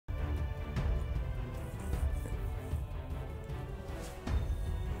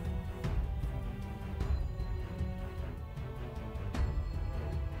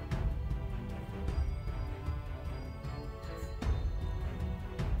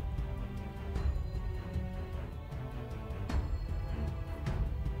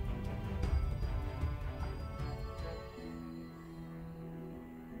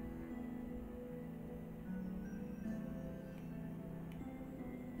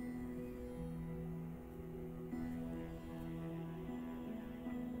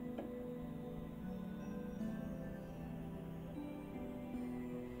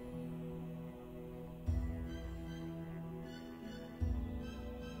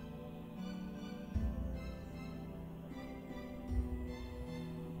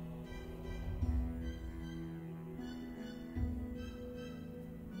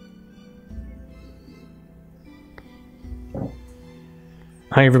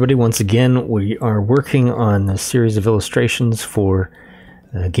Hi everybody, once again we are working on a series of illustrations for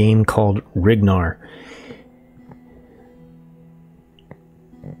a game called Rignar.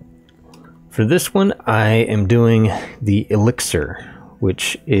 For this one I am doing the Elixir,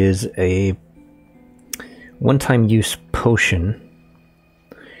 which is a one-time use potion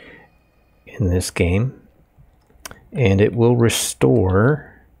in this game, and it will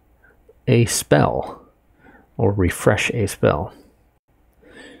restore a spell or refresh a spell.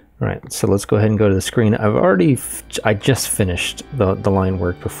 Alright, so let's go ahead and go to the screen. I just finished the line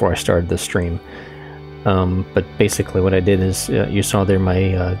work before I started the stream. But basically what I did is, you saw there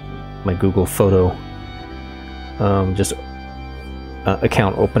my my Google photo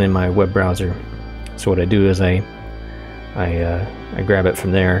account open in my web browser. So what I do is I grab it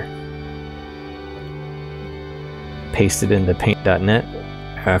from there, paste it into paint.net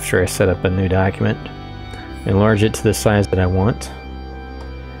after I set up a new document, enlarge it to the size that I want,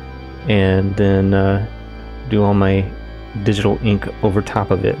 and then do all my digital ink over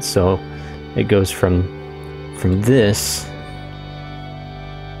top of it. So it goes from this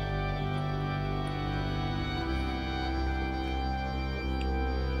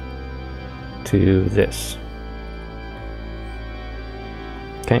to this.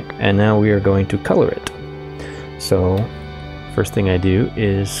 Okay, and now we are going to color it. So first thing I do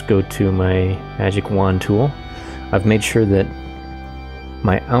is go to my magic wand tool. I've made sure that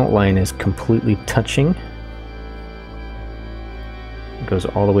my outline is completely touching. It goes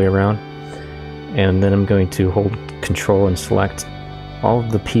all the way around. And then I'm going to hold Control and select all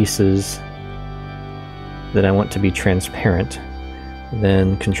of the pieces that I want to be transparent.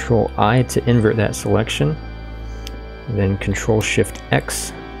 Then Control I to invert that selection. Then Control Shift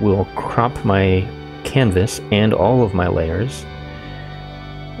X will crop my canvas and all of my layers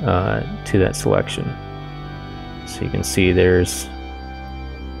to that selection. So you can see there's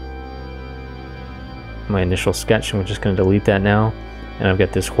my initial sketch, and we're just going to delete that now. And I've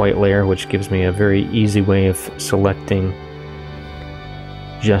got this white layer, which gives me a very easy way of selecting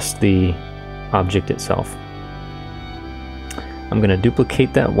just the object itself. I'm going to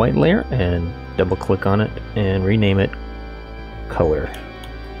duplicate that white layer and double click on it and rename it color.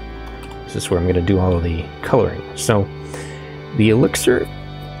 This is where I'm going to do all of the coloring. So the Elixir,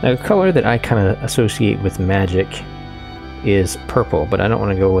 a color that I kind of associate with magic, is purple, but I don't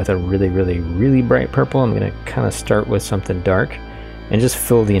want to go with a really bright purple. I'm going to kind of start with something dark and just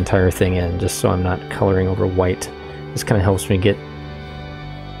fill the entire thing in, just so I'm not coloring over white. This kind of helps me get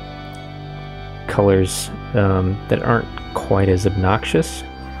colors that aren't quite as obnoxious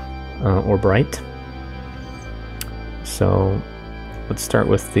or bright. So let's start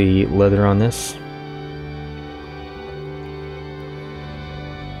with the leather on this.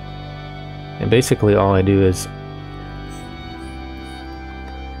 And basically all I do is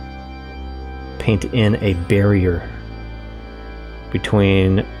paint in a barrier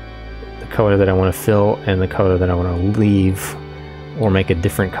between the color that I want to fill and the color that I want to leave or make a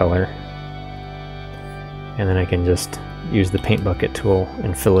different color. And then I can just use the paint bucket tool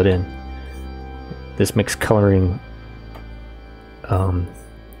and fill it in. This makes coloring,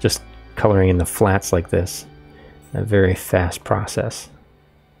 just coloring in the flats like this, a very fast process.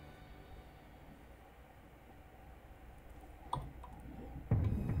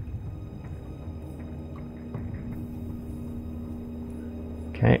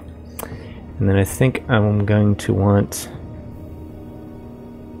 Okay, and then I think I'm going to want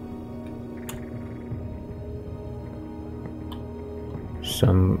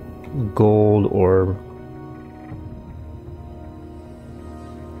some gold or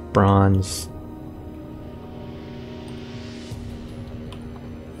bronze.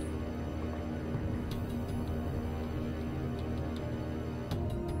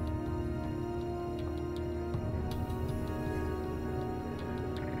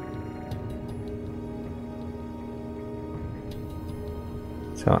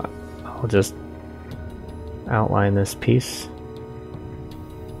 So I'll just outline this piece.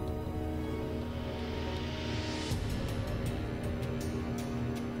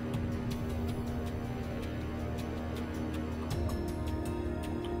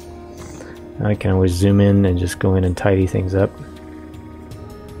 I can always zoom in and just go in and tidy things up.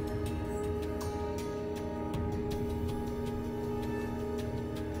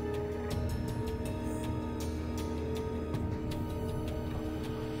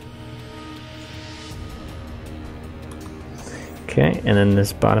 Okay, and then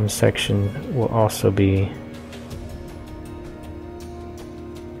this bottom section will also be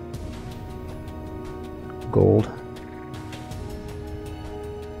gold.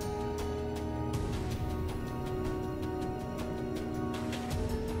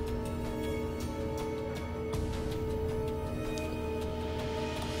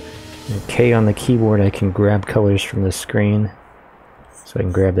 K on the keyboard, I can grab colors from the screen. So I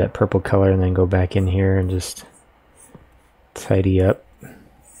can grab that purple color and then go back in here and just tidy up.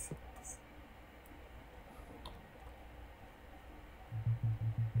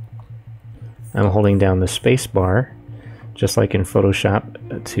 I'm holding down the space bar, just like in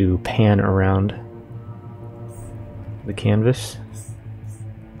Photoshop, to pan around the canvas.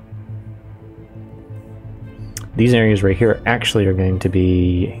 These areas right here actually are going to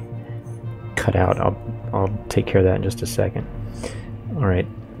be cut out. I'll take care of that in just a second. Alright,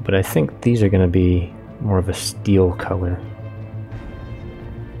 but I think these are going to be more of a steel color.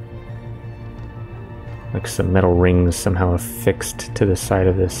 Like some metal rings somehow affixed to the side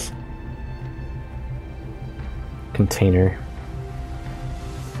of this container.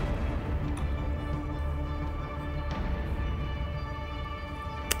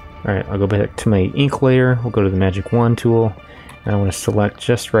 Alright, I'll go back to my ink layer. We'll go to the magic wand tool, and I want to select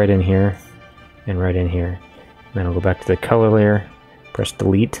just right in here and right in here. And then I'll go back to the color layer, press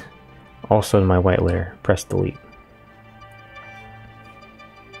delete. Also to my white layer, press delete.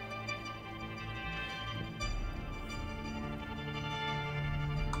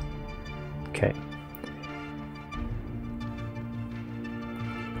 Okay.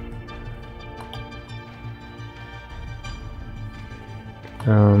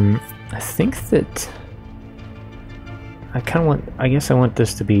 I think that I guess I want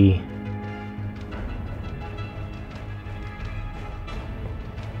this to be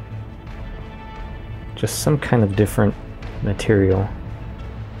just some kind of different material.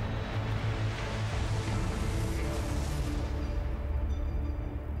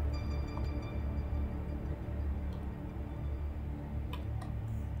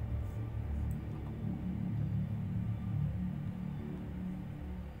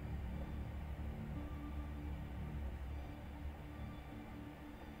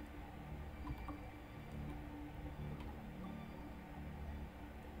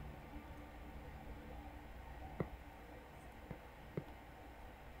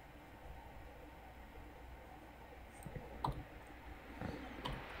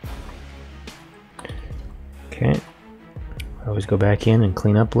 Okay, I always go back in and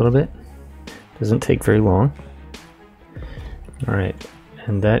clean up a little bit. Doesn't take very long. Alright,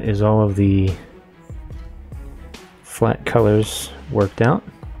 and that is all of the flat colors worked out.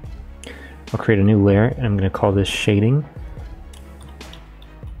 I'll create a new layer, and I'm going to call this shading.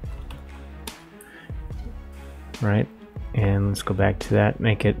 Right, and let's go back to that,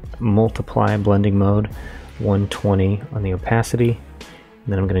 make it multiply blending mode, 120 on the opacity.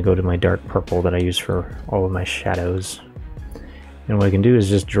 And then I'm going to go to my dark purple that I use for all of my shadows. And what I can do is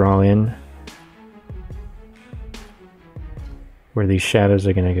just draw in where these shadows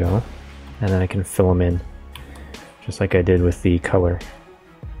are going to go, and then I can fill them in, just like I did with the color.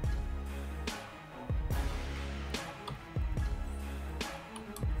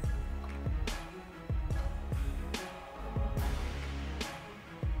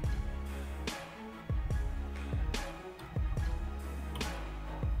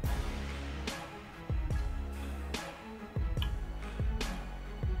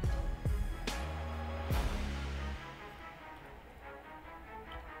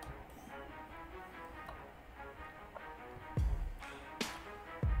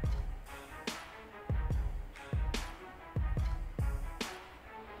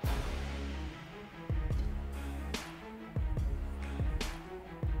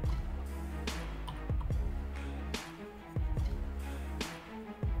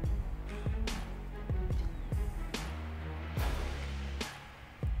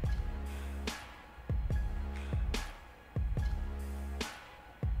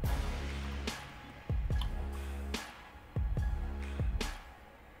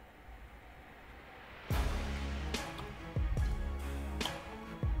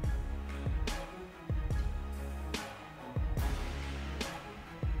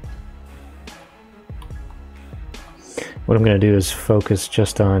 What I'm going to do is focus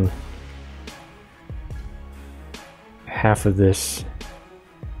just on half of this,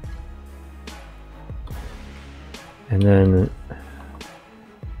 and then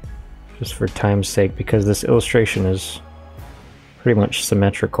just for time's sake, because this illustration is pretty much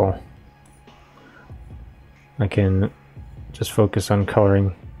symmetrical, I can just focus on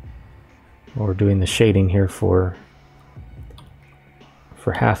coloring or doing the shading here for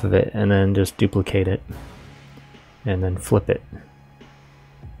half of it, and then just duplicate it and then flip it.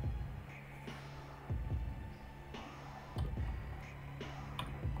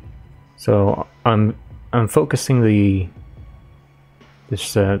 So I'm focusing the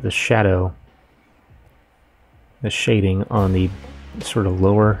shadow, the shading on the sort of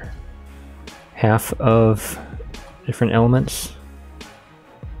lower half of different elements.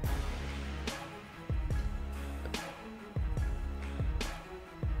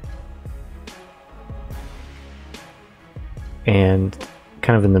 And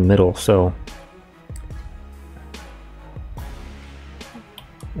kind of in the middle, so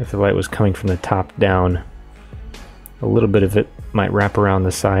if the light was coming from the top down, a little bit of it might wrap around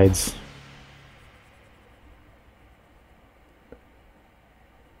the sides.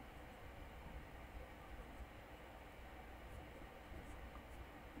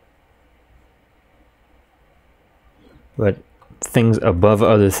 But things above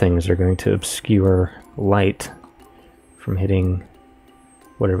other things are going to obscure light from hitting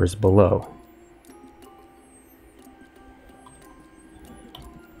whatever's below.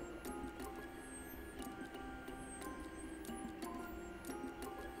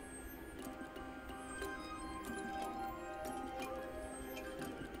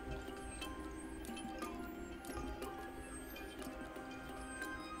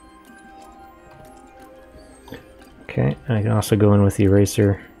 Okay, and I can also go in with the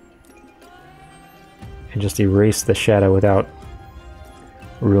eraser and just erase the shadow without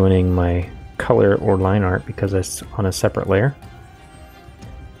ruining my color or line art because it's on a separate layer.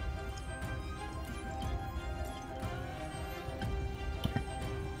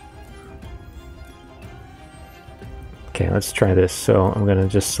 Okay, let's try this. So I'm going to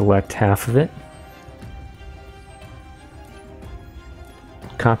just select half of it,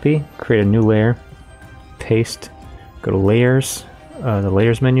 copy, create a new layer, paste, go to layers, the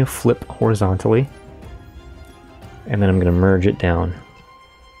layers menu, flip horizontally, and then I'm going to merge it down.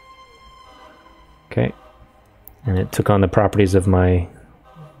 Okay, and it took on the properties of my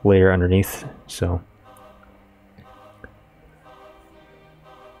layer underneath, so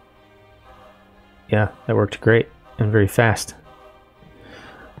yeah, that worked great and very fast.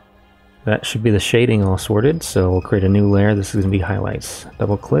 That should be the shading all sorted, so we'll create a new layer. This is going to be highlights.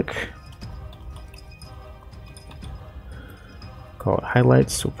 Double click, call it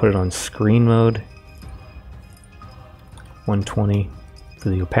highlights. We'll put it on screen mode, 120 for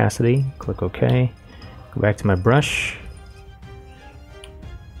the opacity. Click OK. Go back to my brush,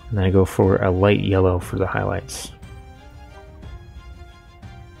 and then I go for a light yellow for the highlights.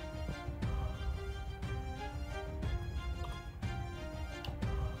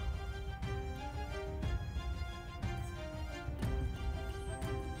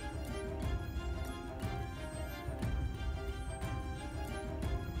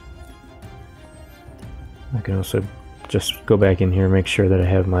 I can also just go back in here and make sure that I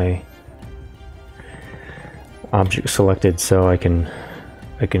have my object selected so I can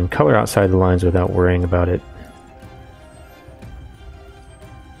color outside the lines without worrying about it.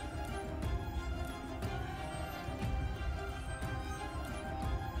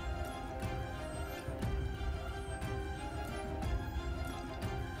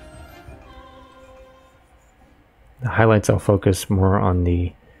 The highlights, I'll focus more on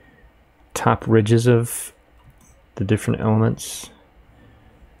the top ridges of the different elements,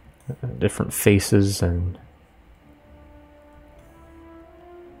 different faces and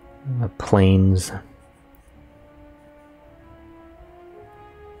planes.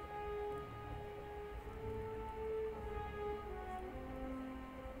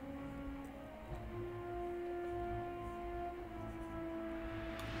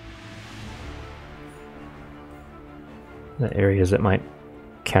 The areas that might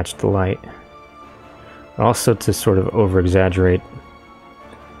catch the light. Also to sort of over-exaggerate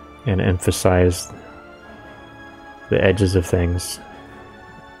and emphasize the edges of things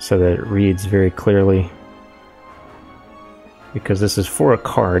so that it reads very clearly. Because this is for a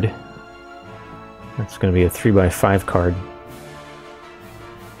card. It's going to be a 3x5 card.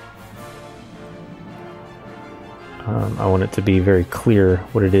 I want it to be very clear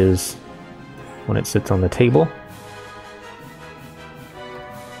what it is when it sits on the table.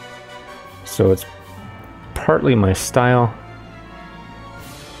 So it's partly my style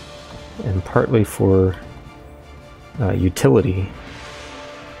and partly for utility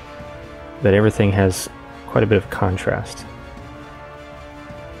that everything has quite a bit of contrast.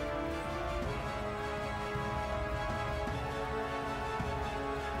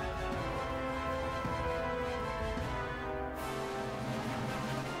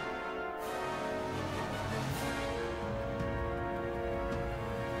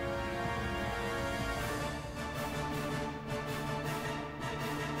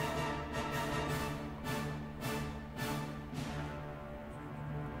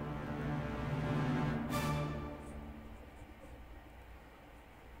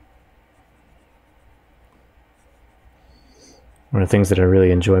 One of the things that I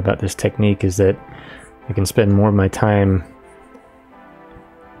really enjoy about this technique is that I can spend more of my time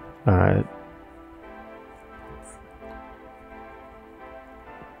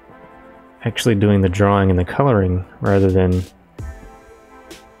actually doing the drawing and the coloring rather than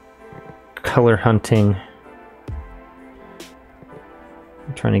color hunting.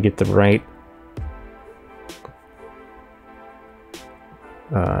 I'm trying to get the right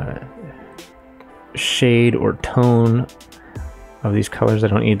shade or tone of these colors. I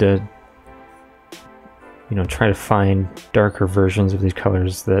don't need to, you know, try to find darker versions of these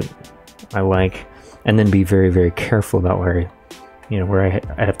colors that I like, and then be very, very careful about where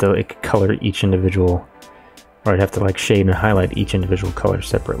I have to like color each individual, or I'd have to like shade and highlight each individual color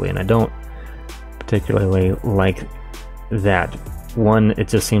separately, and I don't particularly like that. One, it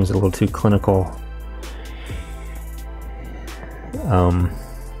just seems a little too clinical.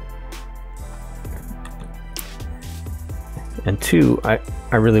 And two, I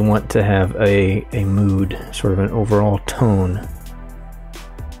really want to have a mood, sort of an overall tone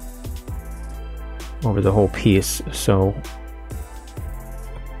over the whole piece. So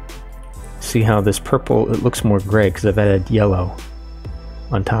see how this purple, it looks more gray because I've added yellow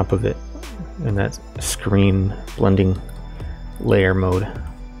on top of it in that screen blending layer mode.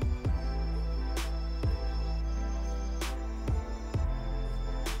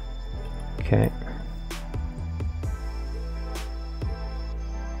 Okay.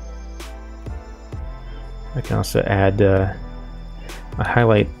 I can also add a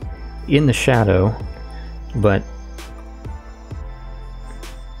highlight in the shadow, but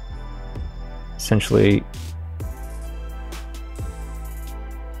essentially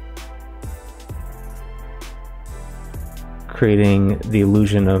creating the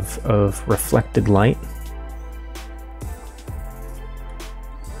illusion of reflected light.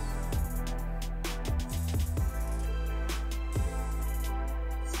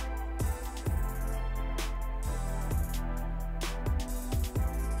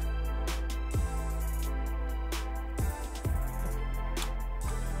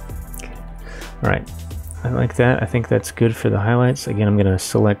 All right, I like that. I think that's good for the highlights. Again, I'm going to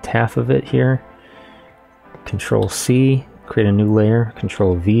select half of it here. Control C, create a new layer.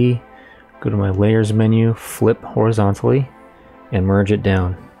 Control V, go to my layers menu, flip horizontally, and merge it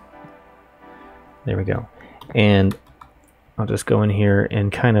down. There we go. And I'll just go in here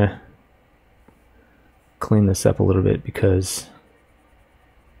and kind of clean this up a little bit because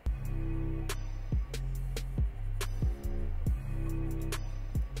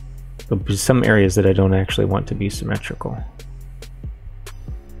there'll be some areas that I don't actually want to be symmetrical.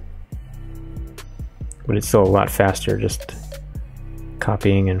 But it's still a lot faster just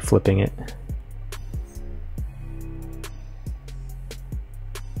copying and flipping it.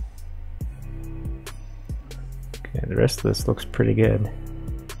 Okay, the rest of this looks pretty good.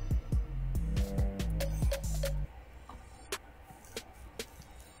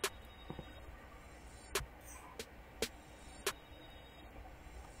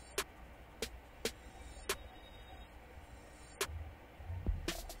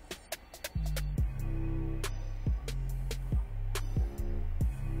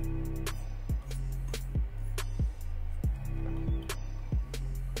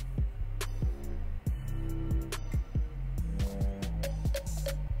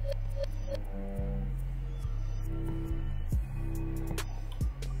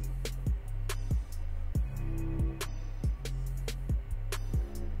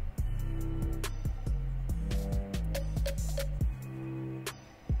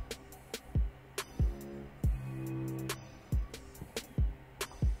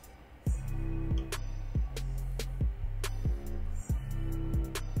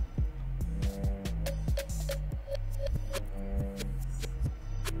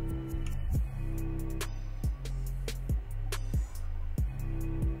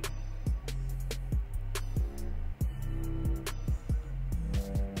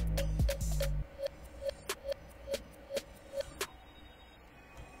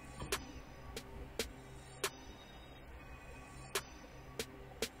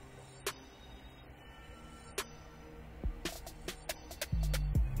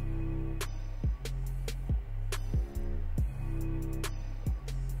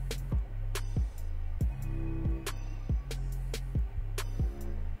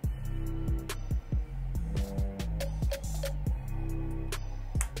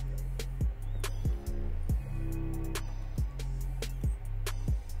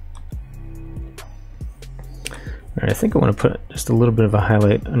 All right, I think I want to put just a little bit of a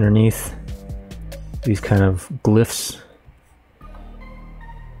highlight underneath these kind of glyphs.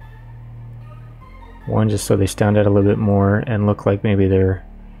 One, just so they stand out a little bit more and look like maybe they're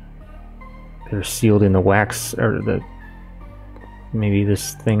sealed in the wax, or maybe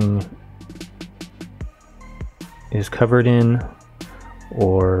this thing is covered in,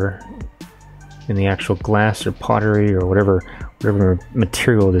 or in the actual glass or pottery or whatever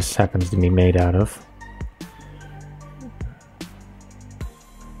material this happens to be made out of.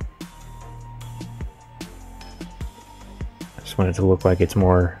 I just want it to look like it's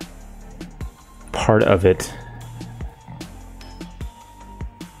more part of it.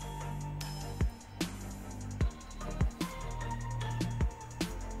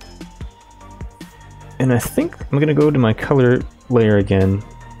 And I think I'm going to go to my color layer again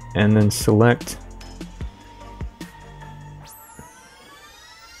and then select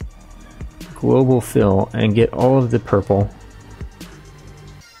global fill and get all of the purple.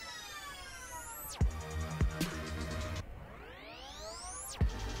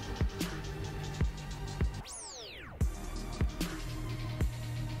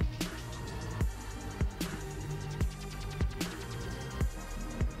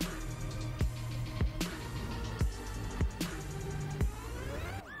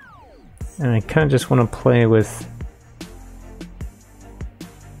 And I kind of just want to play with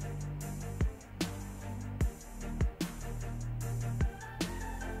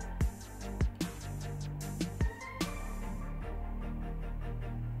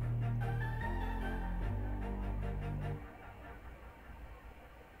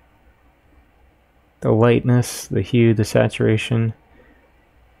the lightness, the hue, the saturation.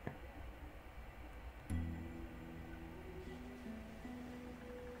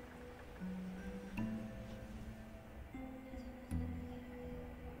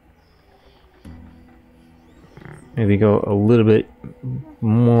 Maybe go a little bit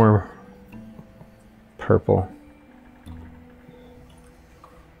more purple.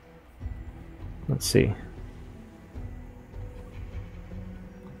 Let's see.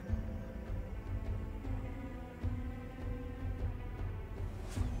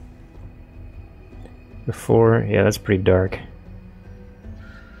 Before, yeah, that's pretty dark.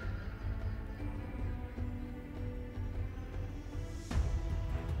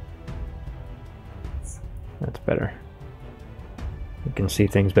 That's better. You can see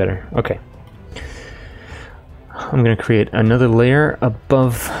things better. Okay. I'm going to create another layer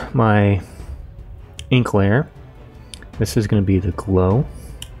above my ink layer. This is going to be the glow.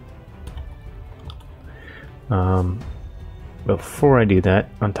 Before I do that,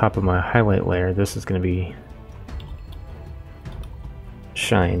 on top of my highlight layer, this is going to be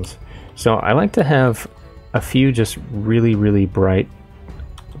shines. So I like to have a few just really, really bright,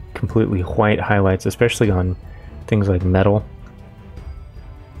 completely white highlights, especially on things like metal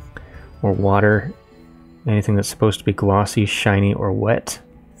or water, anything that's supposed to be glossy, shiny, or wet.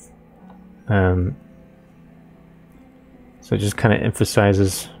 So it just kind of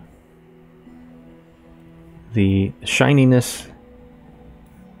emphasizes the shininess,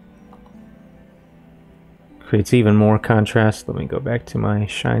 creates even more contrast. Let me go back to my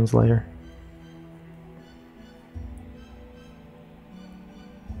shines layer.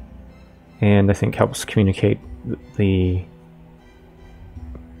 And I think helps communicate the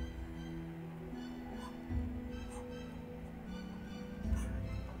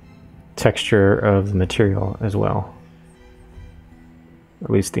texture of the material as well. Or at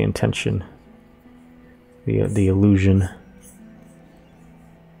least the intention, the illusion.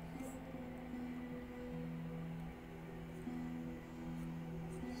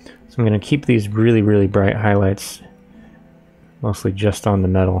 So I'm going to keep these really, really bright highlights mostly just on the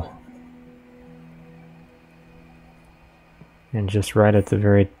metal. And just right at the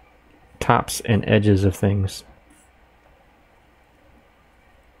very tops and edges of things.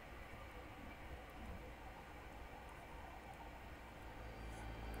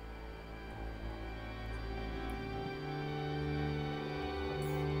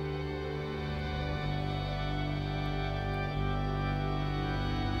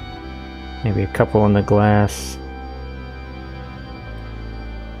 Maybe a couple on the glass.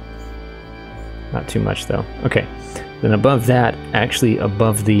 Not too much though. Okay. Then above that, actually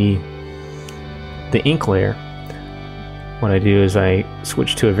above the ink layer, what I do is I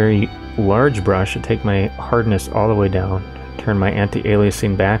switch to a very large brush and take my hardness all the way down, turn my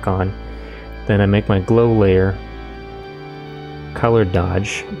anti-aliasing back on, then I make my glow layer color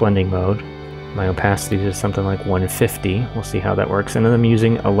dodge blending mode. My opacity to something like 150. We'll see how that works. And then I'm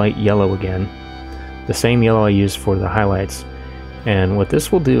using a light yellow again, the same yellow I used for the highlights. And what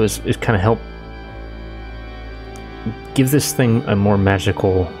this will do is kind of help give this thing a more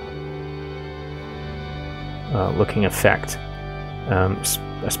magical looking effect.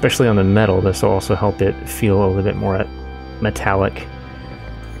 especially on the metal, this will also help it feel a little bit more metallic.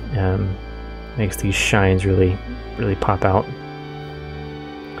 Makes these shines really pop out.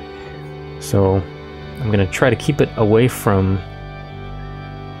 So I'm going to try to keep it away from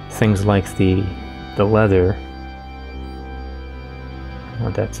things like the leather. I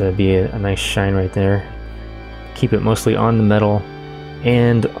want that to be a nice shine right there. Keep it mostly on the metal,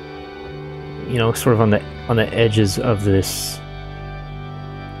 and you know, sort of on the edges of this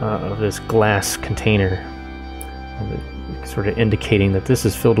glass container, sort of indicating that this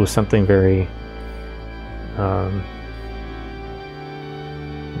is filled with something very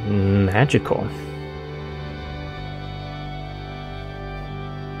magical.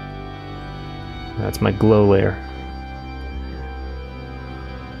 That's my glow layer.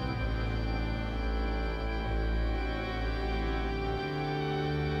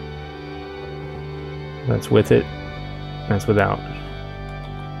 That's with it, that's without.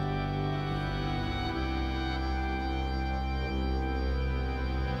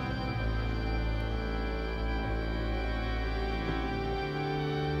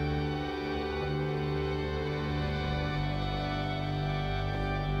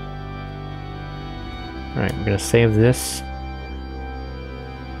 Alright, we're going to save this.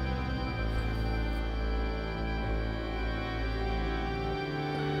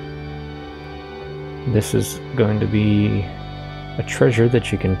 This is going to be a treasure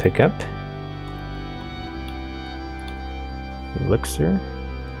that you can pick up. Elixir.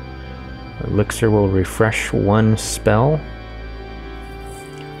 Elixir will refresh one spell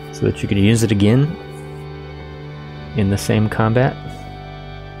so that you can use it again in the same combat.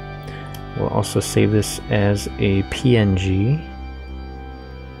 We'll also save this as a PNG.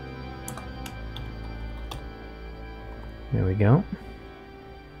 There we go.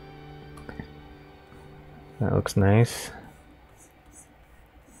 That looks nice.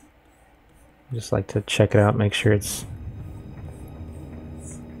 Just like to check it out, make sure it's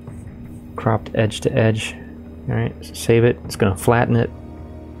cropped edge to edge. Alright, save it. It's going to flatten it.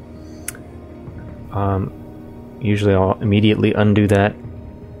 Usually I'll immediately undo that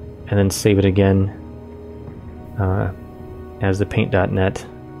and then save it again as the paint.net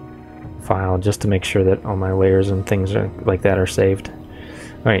file, just to make sure that all my layers and things like that are saved.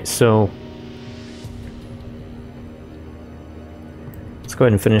 Alright, so let's go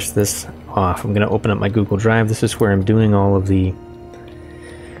ahead and finish this off. I'm going to open up my Google Drive. This is where I'm doing all of the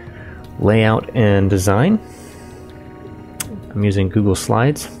layout and design. I'm using Google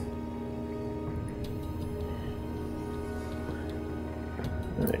Slides.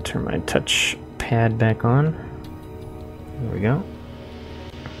 Turn my touch pad back on. There we go.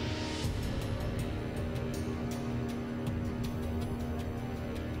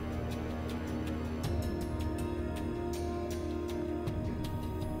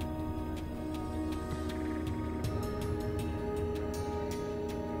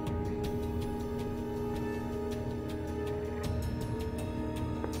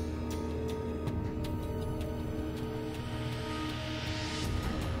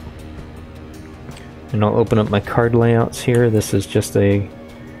 And I'll open up my card layouts here. This is just a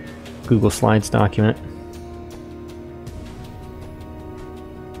Google Slides document.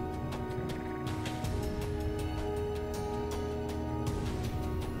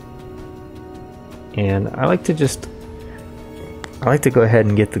 And I like to go ahead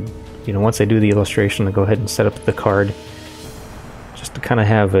and get the, you know, once I do the illustration, to go ahead and set up the card just to kind of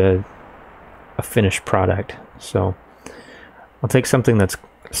have a finished product. So I'll take something that's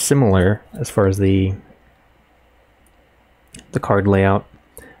similar as far as the card layout.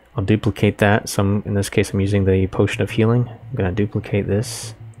 I'll duplicate that. So in this case I'm using the Potion of Healing. I'm going to duplicate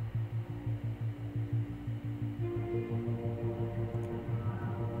this.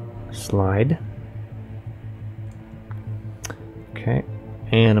 Slide. Okay.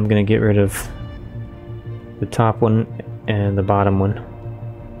 And I'm going to get rid of the top one and the bottom one.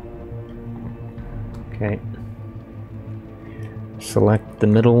 Okay. Select the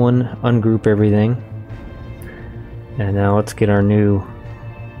middle one, ungroup everything, and now let's get our new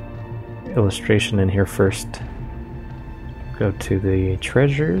illustration in here first. Go to the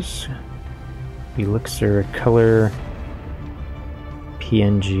treasures, Elixir color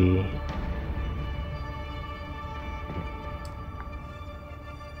PNG.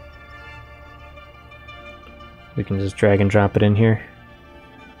 We can just drag and drop it in here.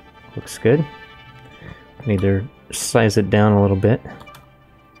 Looks good. Need to size it down a little bit.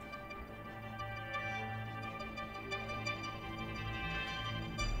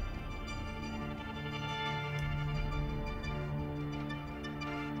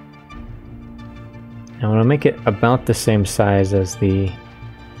 I want to make it about the same size as the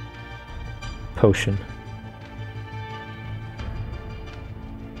potion.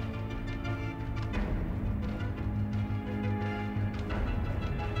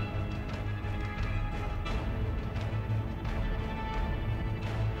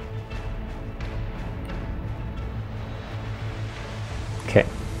 Okay.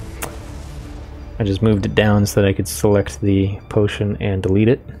 I just moved it down so that I could select the potion and delete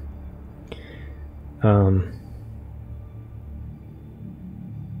it.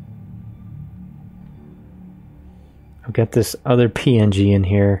 I've got this other PNG in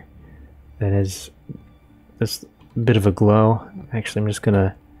here that has this bit of a glow. Actually, I'm just going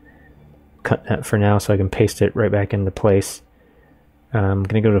to cut that for now so I can paste it right back into place. I'm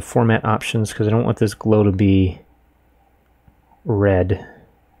going to go to Format Options because I don't want this glow to be red.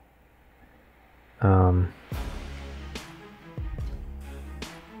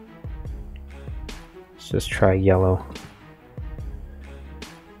 Let's just try yellow.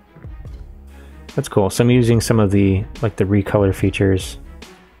 That's cool. So I'm using some of the the recolor features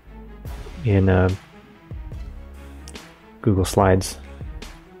in Google Slides.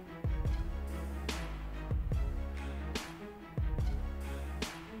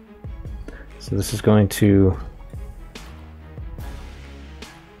 So this is going to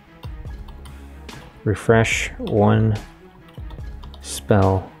refresh one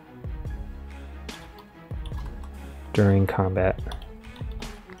spell during combat.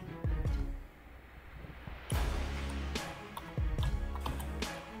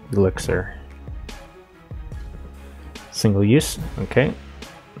 Elixir. Single use. Okay,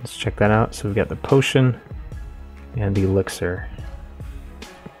 let's check that out. So we've got the potion and the elixir.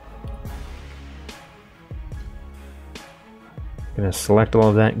 I'm going to select all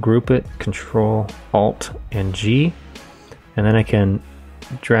of that, group it, Control, Alt, and G, and then I can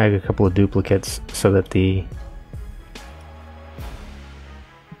drag a couple of duplicates so that the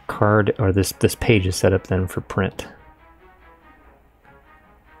card or this page is set up then for print.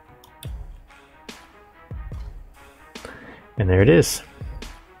 And there it is.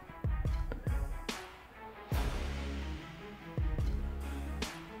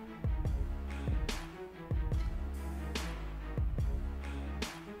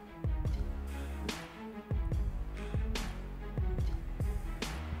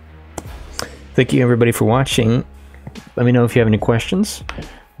 Thank you everybody for watching. Let me know if you have any questions.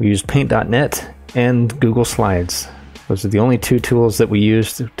 We use Paint.net and Google Slides. Those are the only two tools that we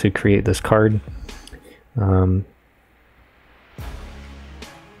used to create this card.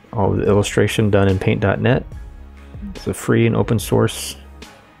 All the illustration done in Paint.net. It's a free and open source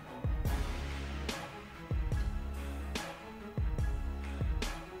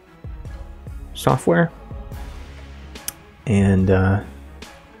software, and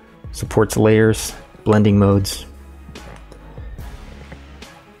supports layers, blending modes.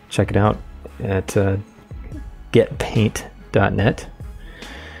 Check it out at getpaint.net.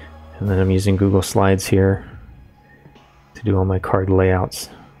 And then I'm using Google Slides here to do all my card layouts.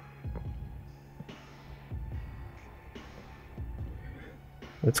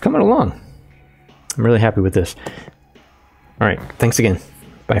 It's coming along. I'm really happy with this. All right, thanks again.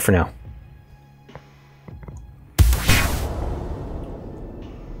 Bye for now.